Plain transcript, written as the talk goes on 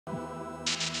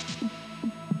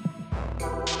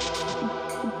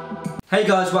Hey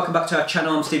guys, welcome back to our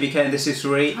channel. I'm Stevie K and this is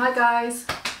Ree. Hi guys.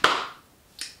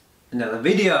 Another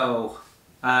video.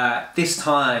 This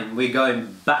time we're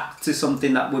going back to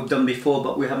something that we've done before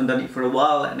but we haven't done it for a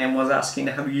while, and everyone's asking,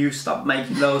 have you stopped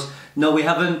making those? No, we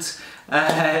haven't.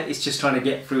 It's just trying to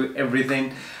get through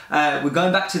everything. We're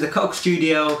going back to the Coke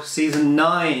Studio Season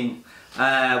 9.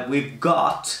 We've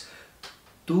got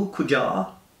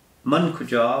Kuja,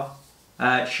 Kuja,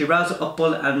 Shiraz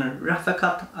Uppal and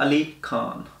Rafaqat Ali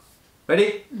Khan.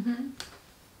 Ready? Mm-hmm.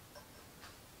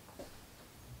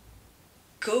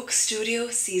 Coke Studio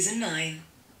Season 9.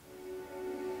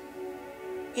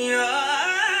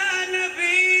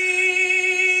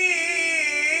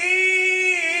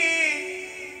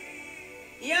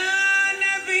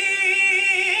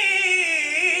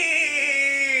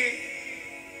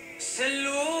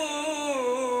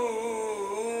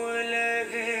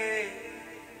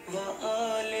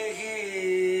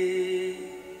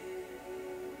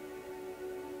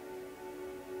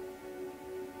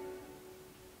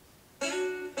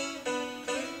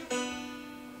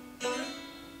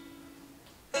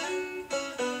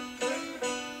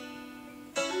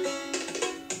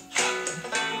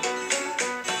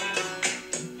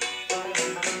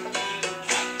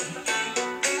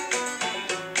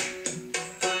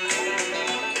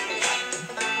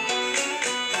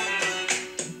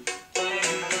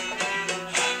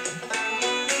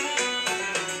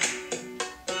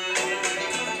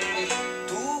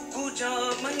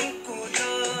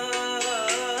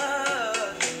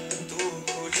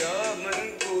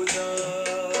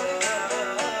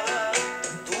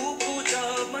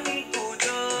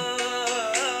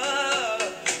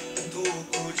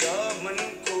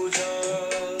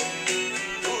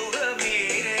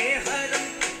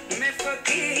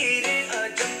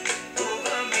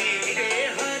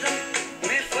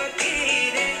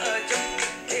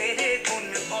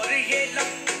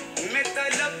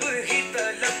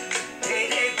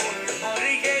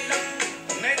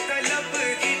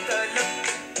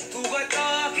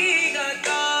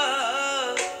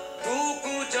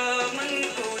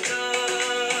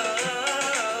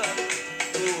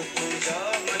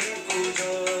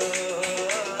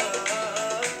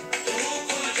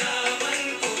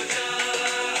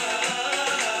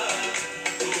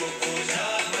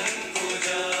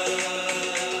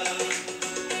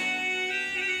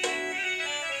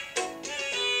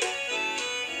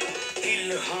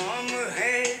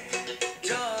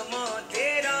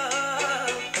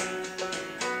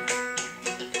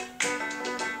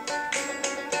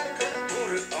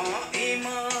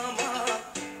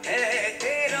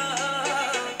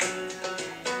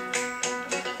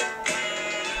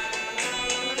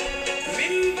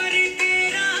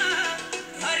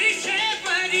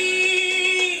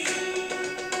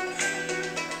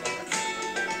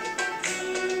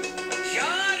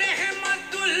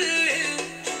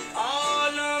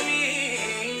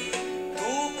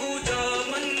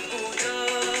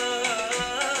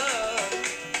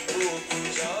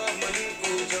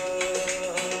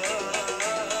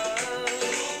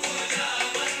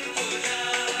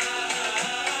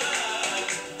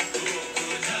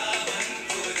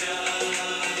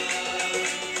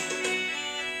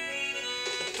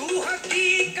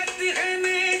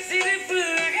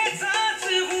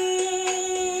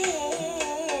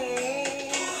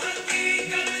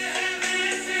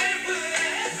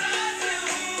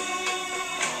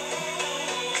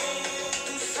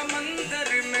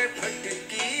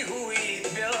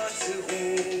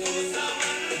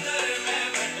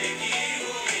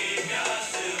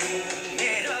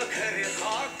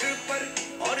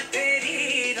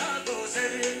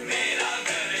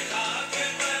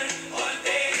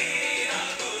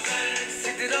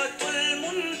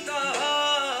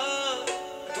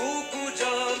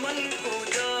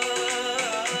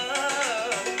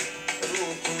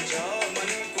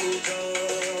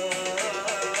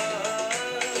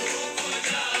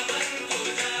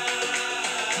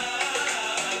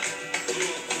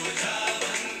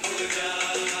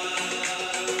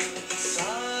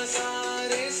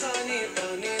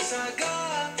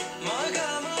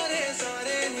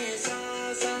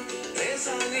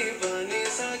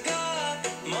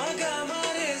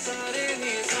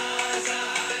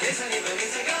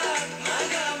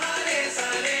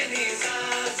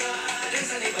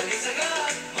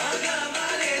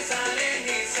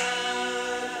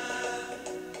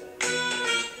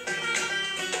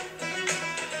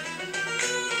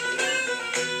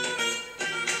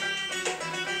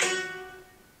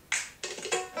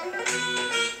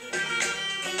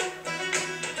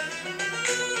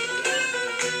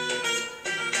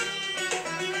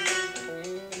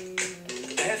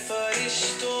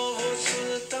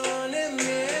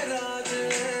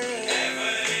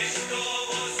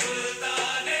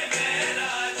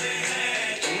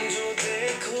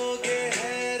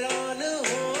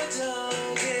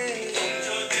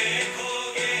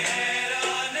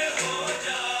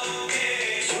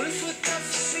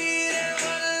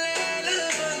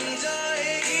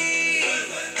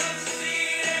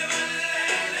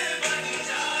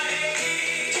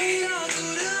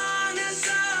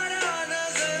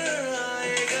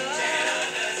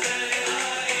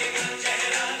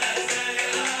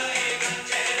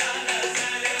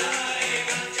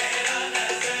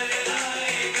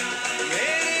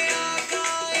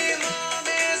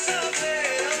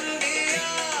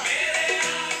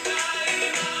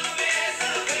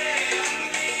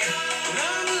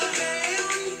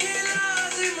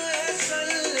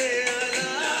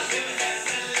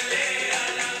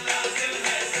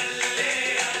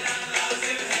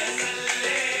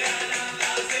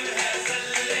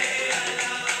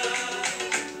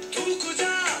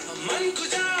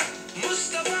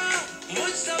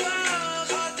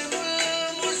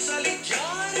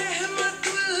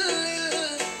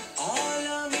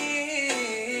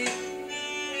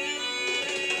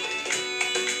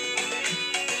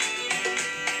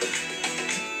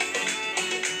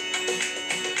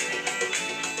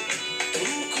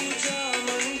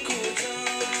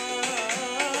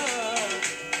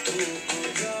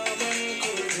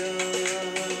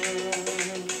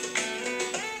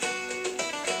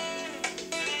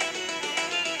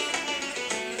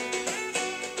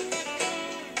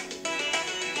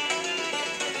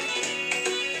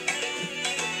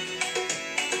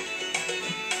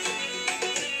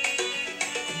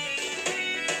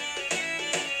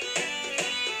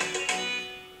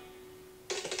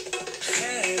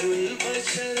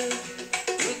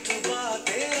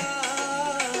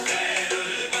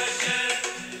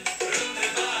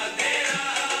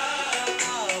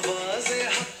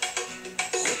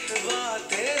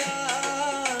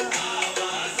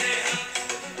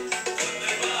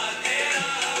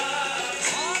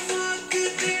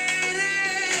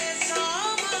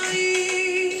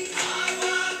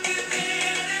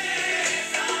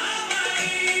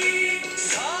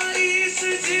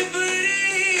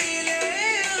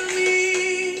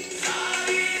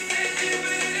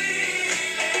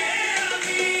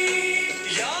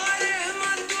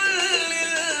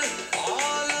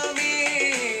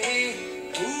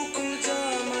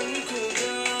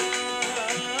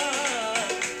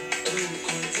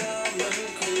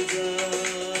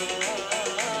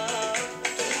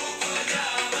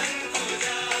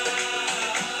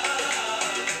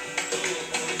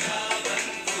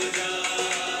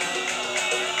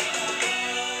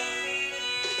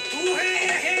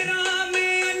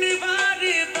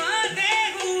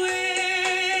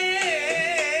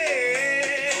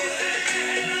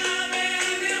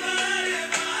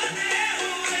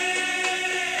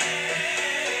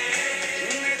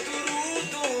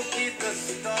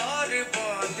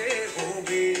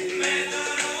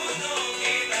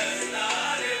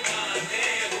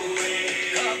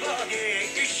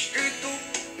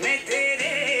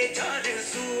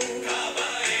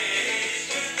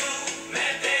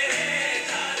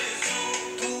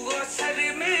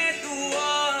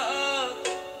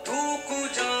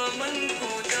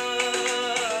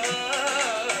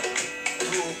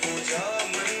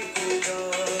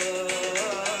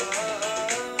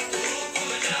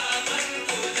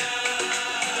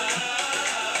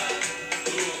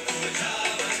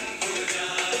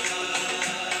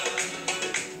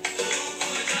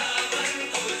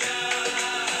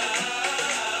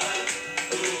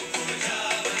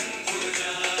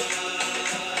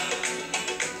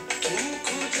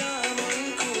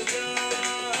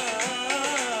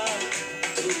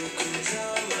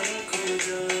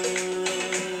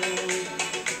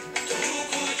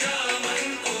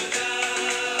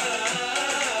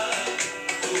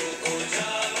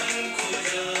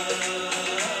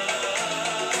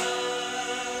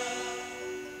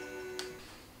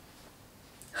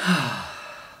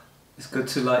 good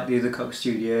to like do the Coke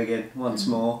Studio again once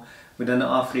more. We've done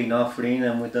Afreen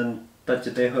and we've done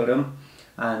Tajde Huram,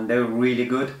 and they were really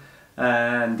good.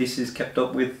 And this is kept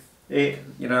up with it.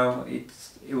 You know,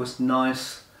 it was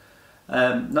nice.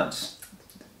 Not just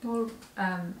more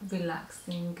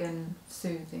relaxing and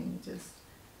soothing, just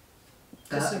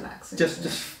relaxing.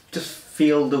 Just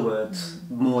feel the words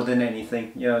more than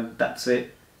anything. You know, that's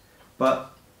it.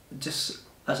 But just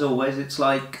as always, it's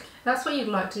like that's what you'd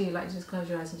like to do. Like just close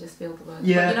your eyes and just feel the words.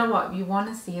 Yeah. But you know what? You want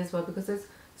to see as well, because there's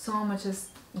so much as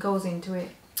goes into it.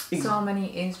 So many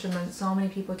instruments, so many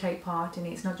people take part in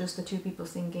it. It's not just the two people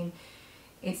singing.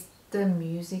 It's the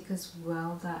music as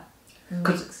well that.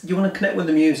 Because you want to connect with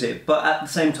the music, but at the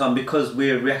same time, because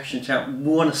we're a reaction channel,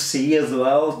 we want to see as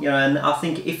well, you know. And I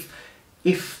think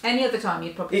if any other time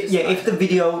you'd probably just if the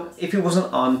video, if it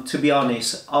wasn't on, to be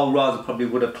honest, I'll rather probably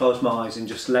would have closed my eyes and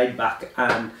just laid back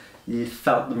and you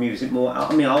felt the music more.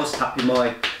 I mean, I was tapping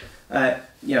my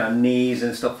you know, knees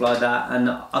and stuff like that, and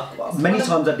many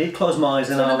times I did close my eyes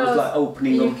and I was like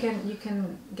opening them. You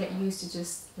can get used to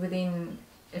just within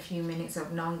a few minutes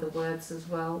of knowing the words as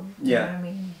well. Yeah. You know what I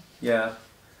mean? Yeah,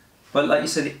 but like you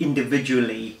said,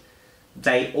 individually,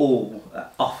 they all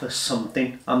offer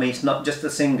something. I mean, it's not just the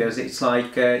singers. It's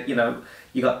like you know,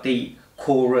 you got the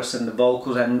chorus and the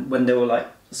vocals, and when they were like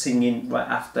singing right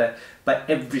after. But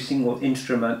every single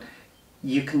instrument,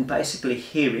 you can basically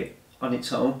hear it on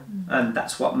its own, and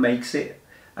that's what makes it.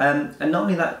 And not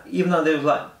only that, even though there was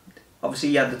like, obviously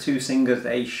you had the two singers,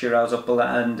 Shiraz Uppal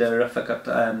and Rafaqat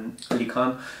Ali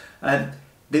Khan,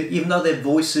 even though their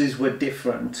voices were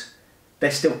different, they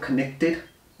still connected,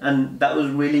 and that was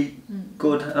really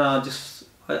good. And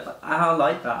I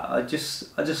like that. I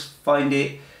just find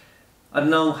it. I don't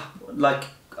know, like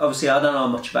obviously I don't know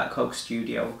much about Coke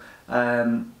Studio,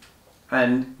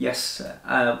 and yes,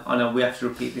 I know we have to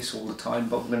repeat this all the time,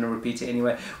 but we're going to repeat it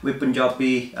anyway. We're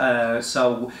Punjabi,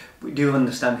 so we do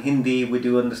understand Hindi, we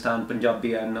do understand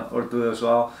Punjabi and Urdu as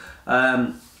well.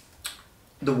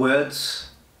 The words,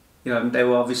 you know, they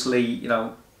were obviously, you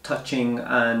know, touching,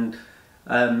 and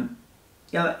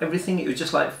you know, everything. It was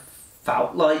just like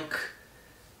felt like,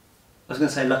 I was going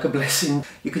to say like a blessing.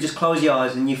 You could just close your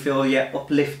eyes and you feel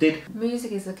uplifted.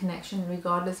 Music is a connection,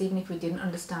 regardless, even if we didn't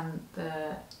understand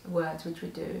the words, which we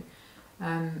do.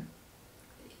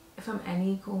 From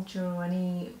any culture or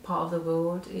any part of the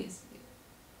world, it's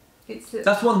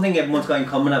that's one thing everyone's got in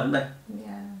common, haven't they?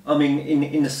 Yeah. I mean,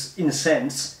 in a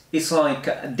sense, it's like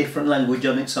a different language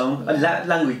on its own. A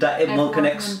language that everyone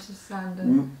connects.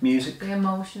 Music. The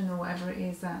emotion or whatever it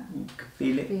is that you can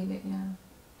feel it. Feel it, yeah.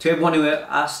 To everyone who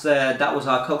asked, that was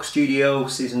our Coke Studio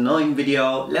Season 9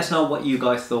 video. Let us know what you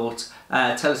guys thought.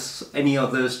 Tell us any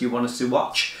others you want us to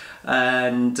watch.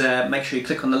 And make sure you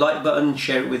click on the like button,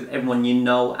 share it with everyone you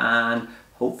know, and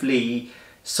hopefully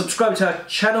subscribe to our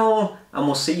channel, and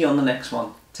we'll see you on the next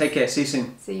one. Take care, see you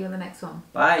soon. See you on the next one.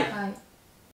 Bye. Bye.